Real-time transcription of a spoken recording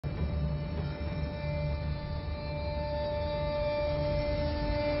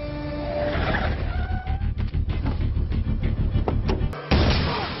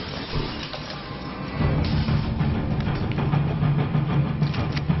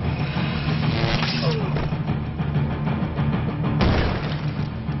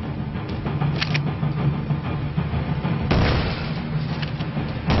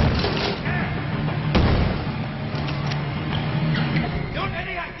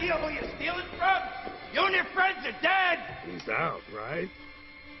know who you're stealing from? You and your friends are dead! He's out, right?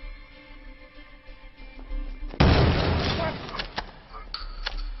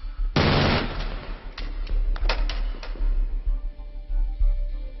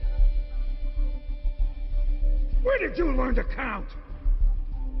 Where did you learn to count?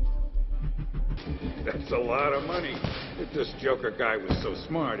 That's a lot of money. If this Joker guy was so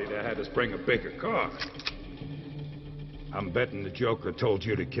smart, he'd have had us bring a bigger car. I'm betting the Joker told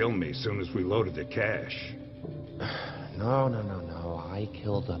you to kill me as soon as we loaded the cash. No. I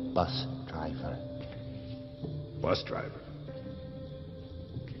killed a bus driver. Bus driver?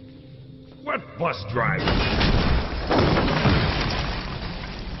 What bus driver?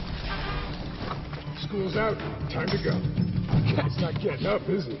 School's out. Time to go. Guy's not getting up,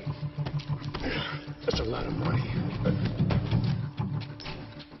 is he? That's a lot of money.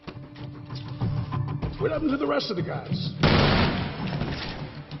 What happened to the rest of the guys?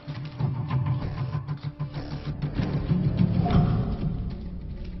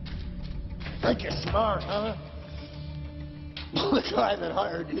 Think you're smart, huh? The guy that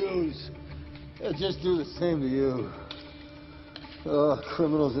hired yous. He'll just do the same to you. Oh,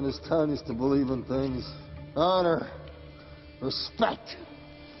 criminals in this town used to believe in things. Honor. Respect.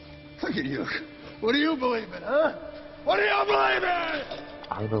 Look at you. What do you believe in, huh? What do you believe in?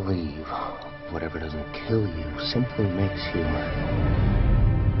 I believe whatever doesn't kill you simply makes you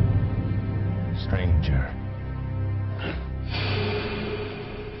stranger.